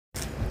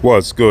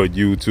What's good,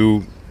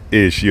 YouTube?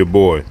 It's your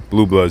boy,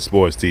 Blue Blood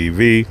Sports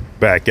TV,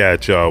 back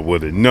at y'all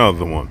with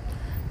another one.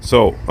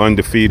 So,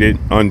 undefeated,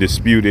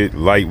 undisputed,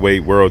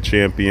 lightweight world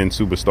champion,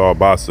 superstar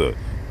boxer,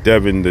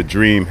 Devin the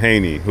Dream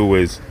Haney, who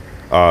is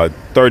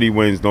 30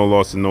 wins, no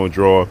loss and no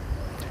draw.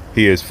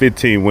 He has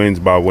 15 wins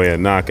by way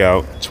of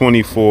knockout,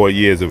 24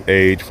 years of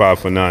age,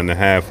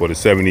 5'9.5" with a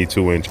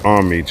 72-inch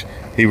arm reach.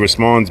 He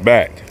responds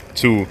back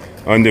to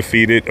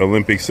undefeated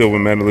Olympic silver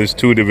medalist,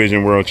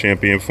 two-division world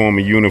champion,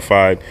 former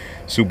unified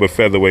super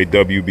featherweight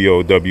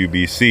WBO,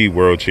 WBC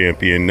world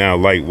champion, now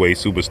lightweight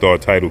superstar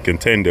title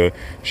contender,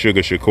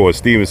 Shakur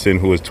Stevenson,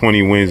 who has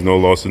 20 wins, no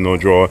loss and no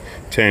draw,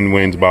 10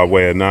 wins by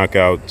way of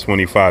knockout,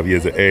 25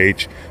 years of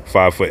age,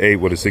 5'8"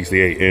 with a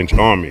 68-inch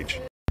arm reach.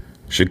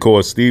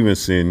 Shakur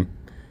Stevenson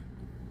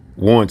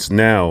wants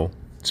now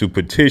to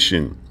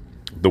petition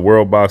the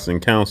World Boxing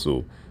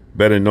Council,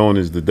 better known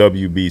as the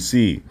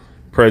WBC,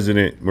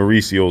 President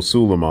Mauricio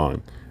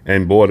Suleiman,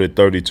 and board of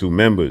 32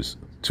 members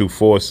to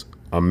force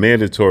a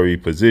mandatory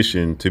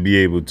position to be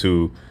able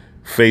to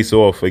face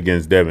off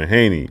against Devin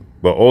Haney.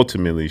 But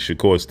ultimately,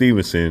 Shakur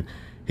Stevenson,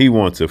 he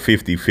wants a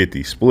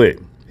 50-50 split.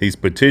 He's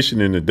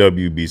petitioning the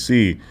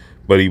WBC,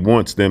 but he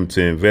wants them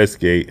to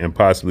investigate and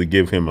possibly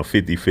give him a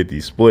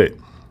 50-50 split,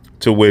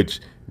 to which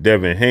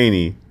Devin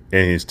Haney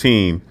and his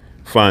team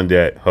find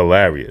that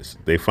hilarious.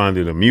 They find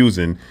it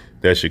amusing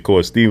that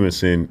Shakur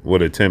Stevenson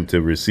would attempt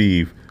to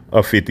receive a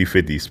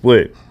 50-50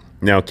 split.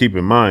 Now, keep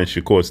in mind,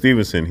 Shakur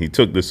Stevenson, he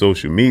took the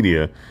social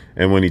media,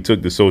 and when he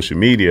took the social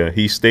media,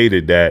 he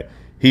stated that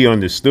he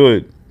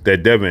understood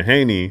that Devin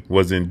Haney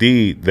was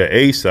indeed the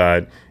A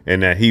side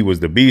and that he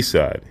was the B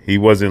side. He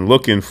wasn't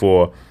looking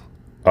for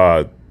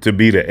to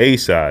be the A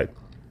side,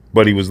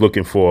 but he was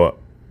looking for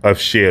a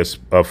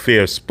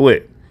fair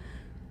split.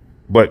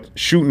 But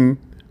shooting,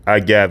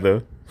 I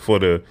gather, for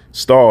the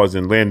stars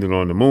and landing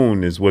on the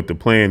moon is what the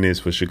plan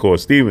is for Shakur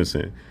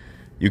Stevenson.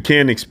 You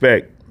can't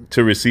expect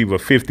to receive a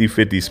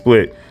 50-50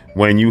 split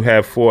when you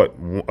have fought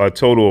a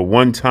total of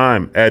one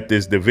time at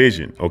this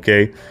division,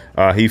 okay?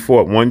 He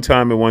fought one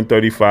time at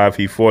 135.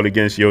 He fought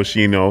against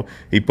Yoshino.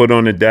 He put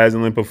on a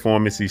dazzling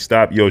performance. He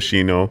stopped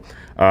Yoshino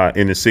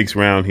in the 6th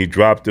round. He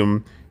dropped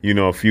him,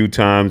 a few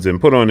times and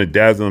put on a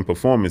dazzling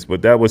performance,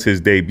 but that was his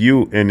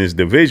debut in this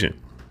division.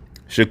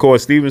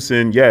 Shakur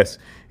Stevenson, yes,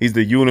 he's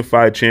the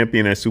unified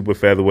champion at super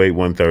featherweight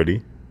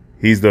 130.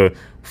 He's the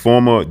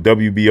former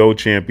WBO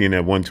champion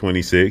at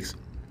 126.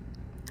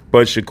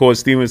 But Shakur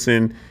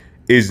Stevenson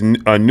is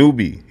a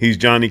newbie. He's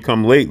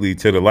Johnny-come-lately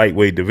to the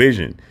lightweight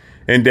division.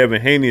 And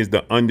Devin Haney is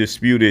the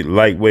undisputed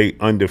lightweight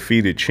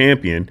undefeated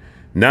champion.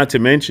 Not to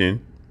mention,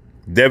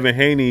 Devin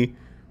Haney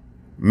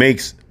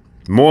makes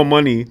more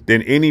money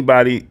than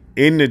anybody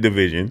in the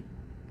division,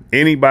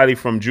 anybody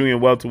from junior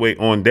welterweight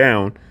on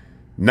down,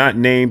 not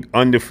named,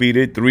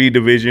 undefeated,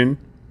 3-division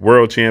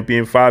world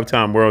champion,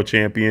 5-time world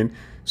champion,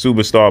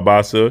 superstar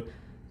boxer,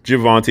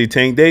 Gervonta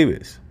Tank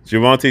Davis.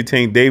 Gervonta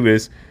Tank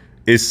Davis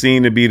is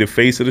seen to be the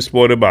face of the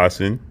sport of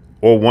boxing,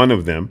 or one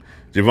of them.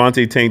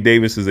 Gervonta Tank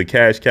Davis is a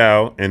cash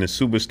cow and a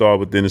superstar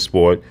within the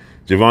sport.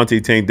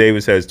 Gervonta Tank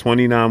Davis has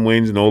 29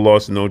 wins, no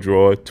loss, no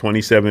draw,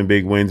 27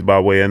 big wins by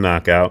way of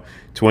knockout,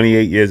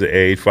 28 years of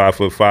age,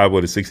 5'5"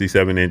 with a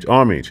 67-inch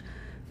arm reach.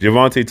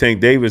 Gervonta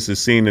Tank Davis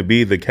is seen to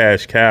be the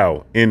cash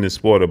cow in the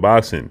sport of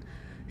boxing.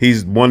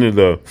 He's one of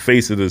the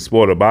face of the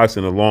sport of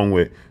boxing, along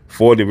with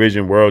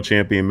 4-division world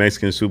champion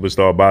Mexican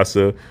superstar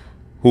boxer,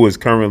 who is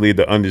currently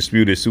the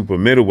undisputed super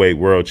middleweight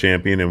world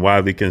champion and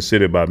widely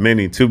considered by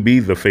many to be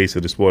the face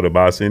of the sport of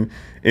boxing,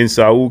 in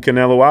Saul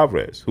Canelo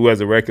Alvarez, who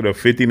has a record of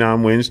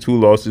 59 wins, 2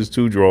 losses,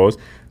 2 draws,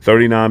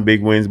 39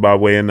 big wins by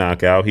way of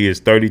knockout. He is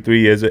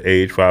 33 years of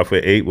age,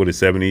 5'8" with a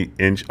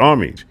 70-inch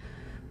arm reach.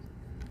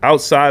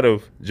 Outside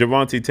of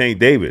Gervonta Tank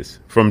Davis,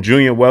 from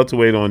junior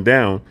welterweight on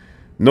down,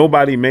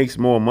 nobody makes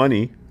more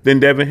money than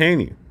Devin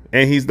Haney,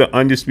 and he's the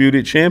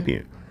undisputed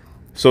champion.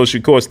 So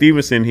Shakur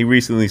Stevenson, he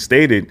recently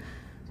stated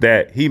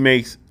that he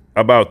makes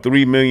about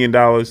 $3 million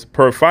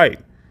per fight.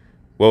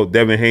 Well,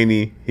 Devin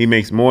Haney, he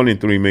makes more than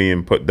 $3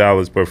 million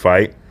per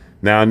fight.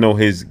 Now, I know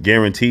his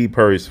guaranteed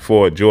purse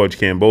for George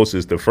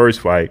Kambosos, the first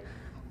fight,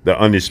 the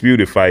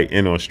undisputed fight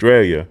in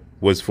Australia,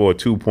 was for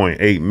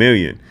 $2.8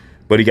 million.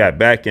 But he got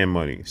back-end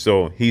money.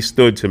 So he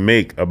stood to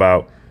make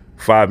about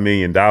 $5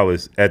 million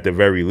at the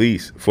very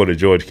least for the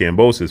George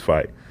Kambosos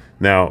fight.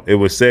 Now, it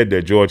was said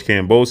that George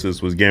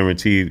Kambosos was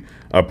guaranteed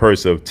a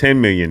purse of $10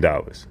 million.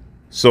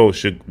 So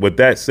with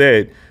that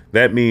said,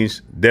 that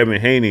means Devin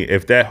Haney,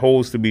 if that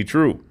holds to be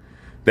true,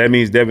 that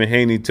means Devin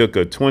Haney took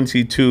a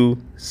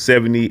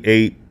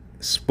 22-78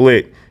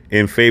 split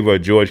in favor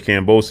of George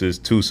Kambosos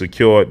to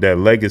secure that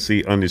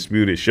legacy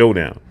undisputed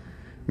showdown.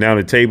 Now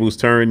the tables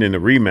turned in the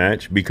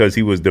rematch because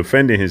he was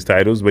defending his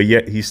titles, but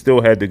yet he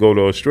still had to go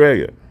to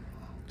Australia.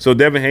 So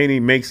Devin Haney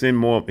makes in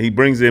more, he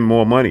brings in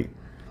more money.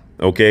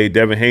 Okay,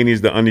 Devin Haney is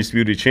the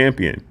undisputed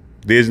champion.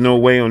 There's no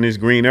way on this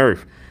green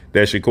earth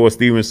that Shakur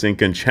Stevenson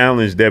can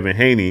challenge Devin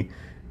Haney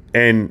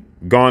and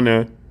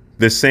garner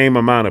the same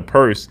amount of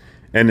purse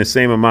and the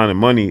same amount of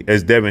money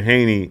as Devin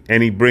Haney,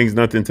 and he brings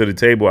nothing to the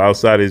table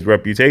outside his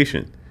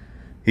reputation.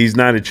 He's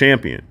not a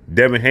champion.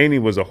 Devin Haney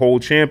was a whole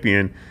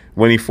champion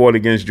when he fought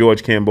against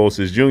George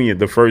Kambosos Jr.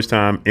 the first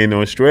time in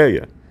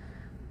Australia.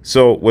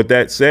 So with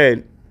that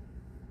said,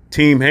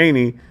 Team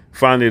Haney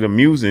found it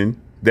amusing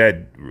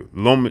that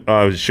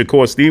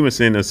Shakur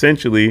Stevenson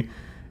essentially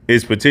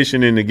is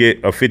petitioning to get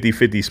a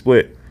 50-50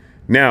 split.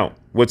 Now,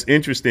 what's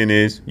interesting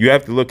is you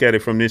have to look at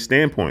it from this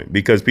standpoint,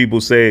 because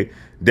people say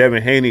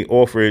Devin Haney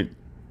offered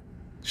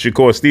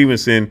Shakur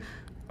Stevenson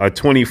a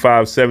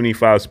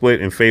 25-75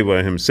 split in favor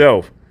of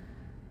himself.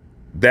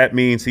 That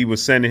means he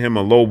was sending him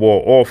a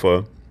lowball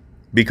offer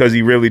because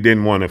he really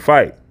didn't want to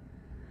fight.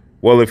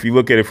 Well, if you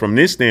look at it from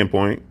this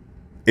standpoint,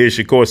 is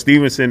Shakur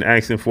Stevenson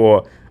asking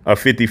for a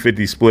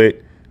 50-50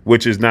 split,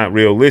 which is not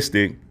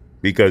realistic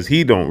because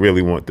he don't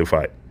really want to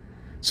fight.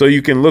 So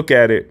you can look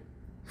at it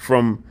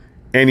from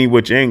any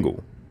which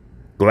angle.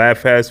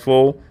 Glass half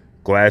full,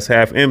 glass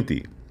half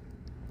empty.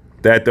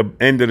 At the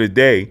end of the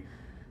day,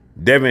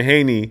 Devin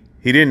Haney,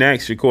 he didn't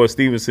ask Shakur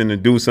Stevenson to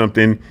do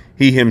something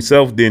he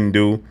himself didn't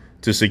do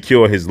to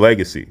secure his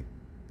legacy.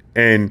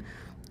 And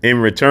in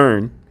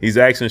return, he's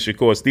asking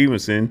Shakur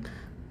Stevenson,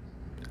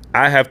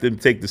 I have to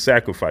take the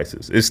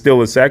sacrifices. It's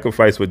still a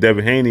sacrifice for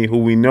Devin Haney, who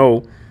we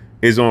know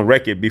is on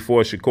record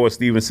before Shakur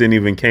Stevenson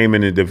even came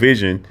in the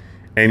division,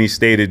 and he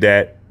stated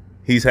that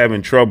he's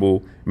having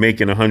trouble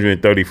making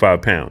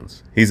 135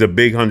 pounds. He's a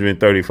big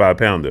 135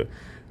 pounder.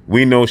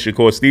 We know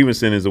Shakur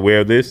Stevenson is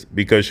aware of this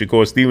because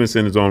Shakur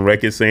Stevenson is on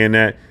record saying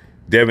that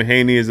Devin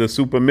Haney is a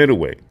super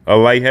middleweight, a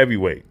light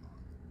heavyweight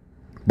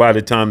by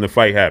the time the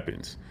fight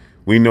happens.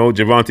 We know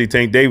Gervonta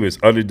Tank Davis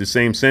uttered the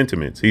same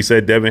sentiments. He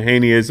said Devin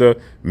Haney is a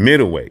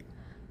middleweight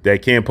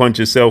that can't punch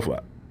himself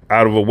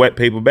out of a wet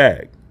paper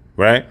bag,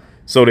 right?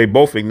 So they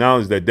both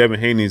acknowledge that Devin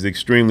Haney is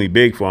extremely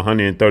big for a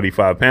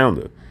 135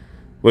 pounder.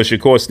 But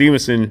Shakur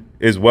Stevenson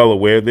is well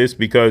aware of this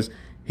because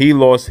he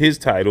lost his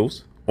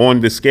titles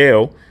on the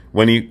scale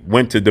when he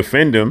went to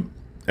defend him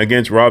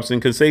against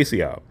Robson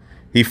Conceição.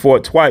 He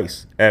fought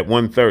twice at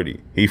 130.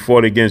 He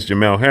fought against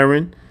Jamel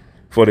Herring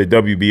for the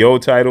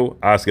WBO title,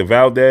 Oscar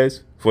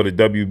Valdez for the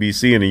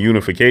WBC in a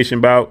unification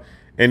bout,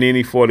 and then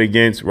he fought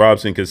against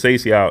Robson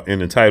Conceição in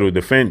the title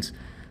defense,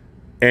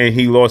 and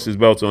he lost his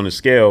belts on the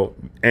scale,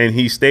 and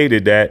he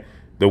stated that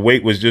the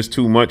weight was just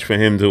too much for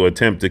him to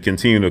attempt to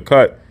continue to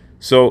cut,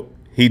 so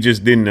he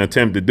just didn't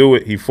attempt to do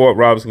it. He fought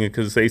Robson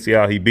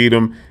Conceição, he beat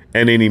him,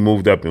 and then he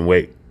moved up in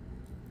weight.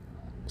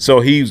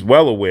 So he's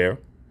well aware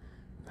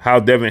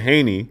how Devin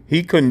Haney,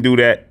 he couldn't do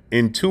that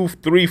in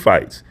 2-3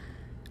 fights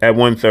at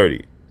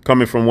 130.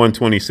 Coming from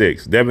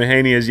 126. Devin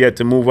Haney has yet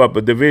to move up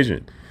a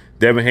division.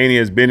 Devin Haney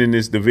has been in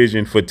this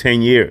division for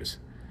 10 years.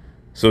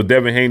 So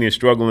Devin Haney is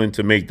struggling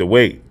to make the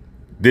weight.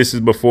 This is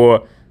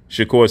before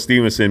Shakur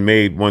Stevenson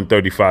made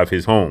 135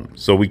 his home.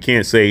 So we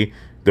can't say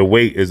the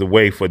weight is a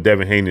way for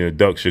Devin Haney to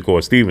duck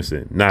Shakur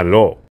Stevenson. Not at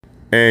all.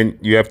 And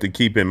you have to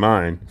keep in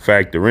mind,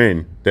 factor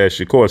in, that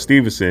Shakur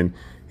Stevenson,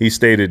 he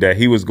stated that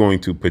he was going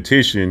to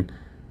petition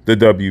the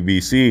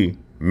WBC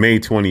May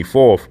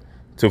 24th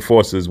to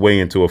force his way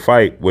into a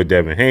fight with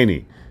Devin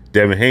Haney.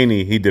 Devin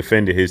Haney, he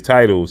defended his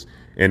titles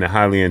in a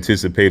highly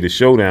anticipated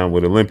showdown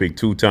with Olympic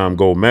two-time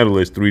gold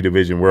medalist,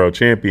 3-division world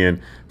champion,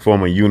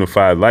 former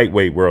unified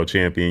lightweight world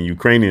champion,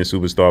 Ukrainian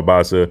superstar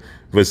boxer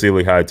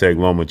Vasily High-Tech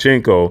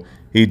Lomachenko.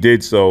 He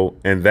did so,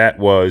 and that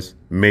was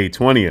May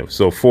 20th.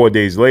 So 4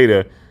 days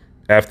later,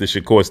 after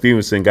Shakur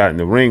Stevenson got in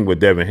the ring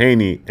with Devin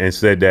Haney and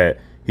said that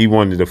he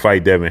wanted to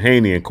fight Devin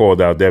Haney and called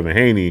out Devin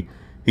Haney,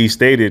 he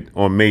stated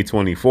on May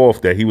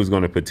 24th that he was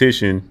going to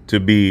petition to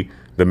be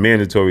the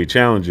mandatory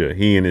challenger.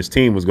 He and his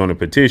team was going to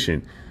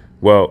petition.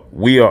 Well,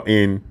 we are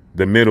in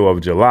the middle of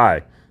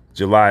July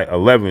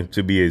 11th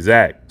to be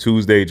exact,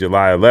 Tuesday,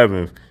 July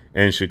 11th,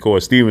 and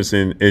Shakur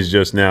Stevenson is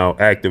just now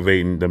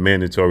activating the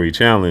mandatory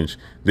challenge.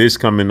 This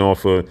coming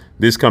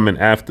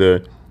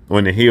after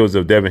on the heels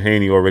of Devin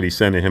Haney already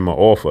sending him an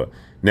offer.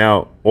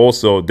 Now,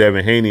 also,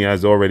 Devin Haney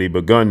has already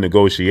begun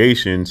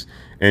negotiations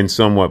and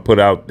somewhat put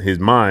out his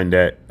mind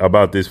that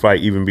about this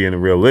fight even being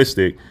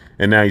realistic.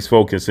 And now he's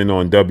focusing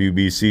on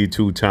WBC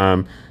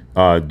two-time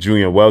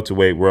junior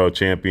welterweight world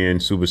champion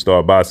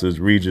superstar boxers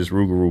Regis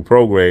Rougarou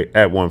Prograis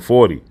at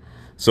 140.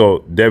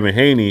 So Devin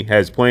Haney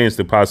has plans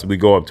to possibly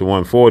go up to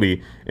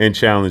 140 and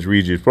challenge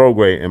Regis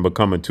Prograis and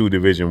become a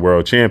 2-division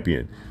world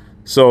champion.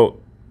 So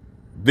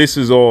this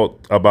is all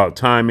about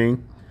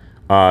timing.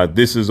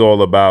 This is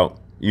all about,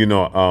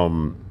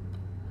 being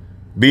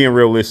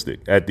realistic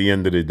at the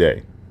end of the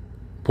day.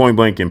 Point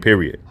blank and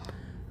period.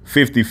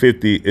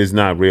 50-50 is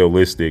not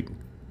realistic.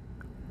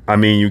 I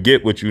mean, you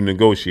get what you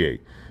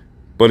negotiate,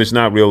 but it's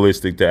not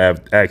realistic to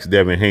ask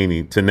Devin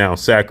Haney to now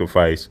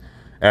sacrifice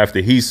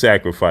after he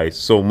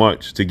sacrificed so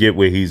much to get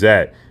where he's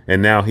at.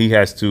 And now he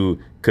has to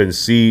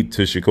concede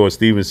to Shakur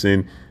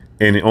Stevenson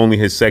in only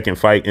his second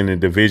fight in the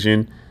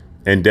division.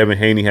 And Devin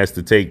Haney has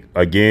to take,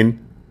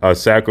 again, a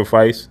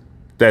sacrifice.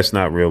 That's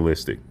not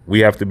realistic. We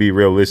have to be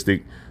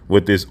realistic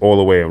with this all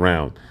the way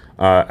around.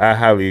 I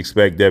highly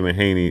expect Devin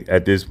Haney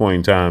at this point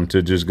in time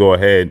to just go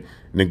ahead,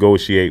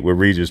 negotiate with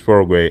Regis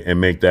Prograis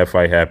and make that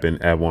fight happen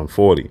at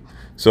 140.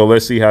 So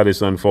let's see how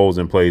this unfolds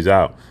and plays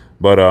out.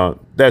 But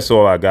that's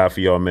all I got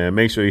for y'all, man.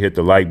 Make sure you hit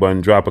the like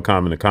button, drop a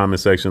comment in the comment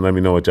section. Let me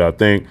know what y'all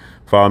think.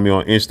 Follow me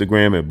on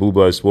Instagram at Blue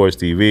Blood Sports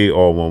TV,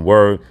 all one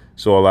word.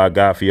 That's all I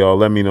got for y'all.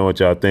 Let me know what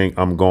y'all think.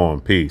 I'm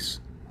gone. Peace.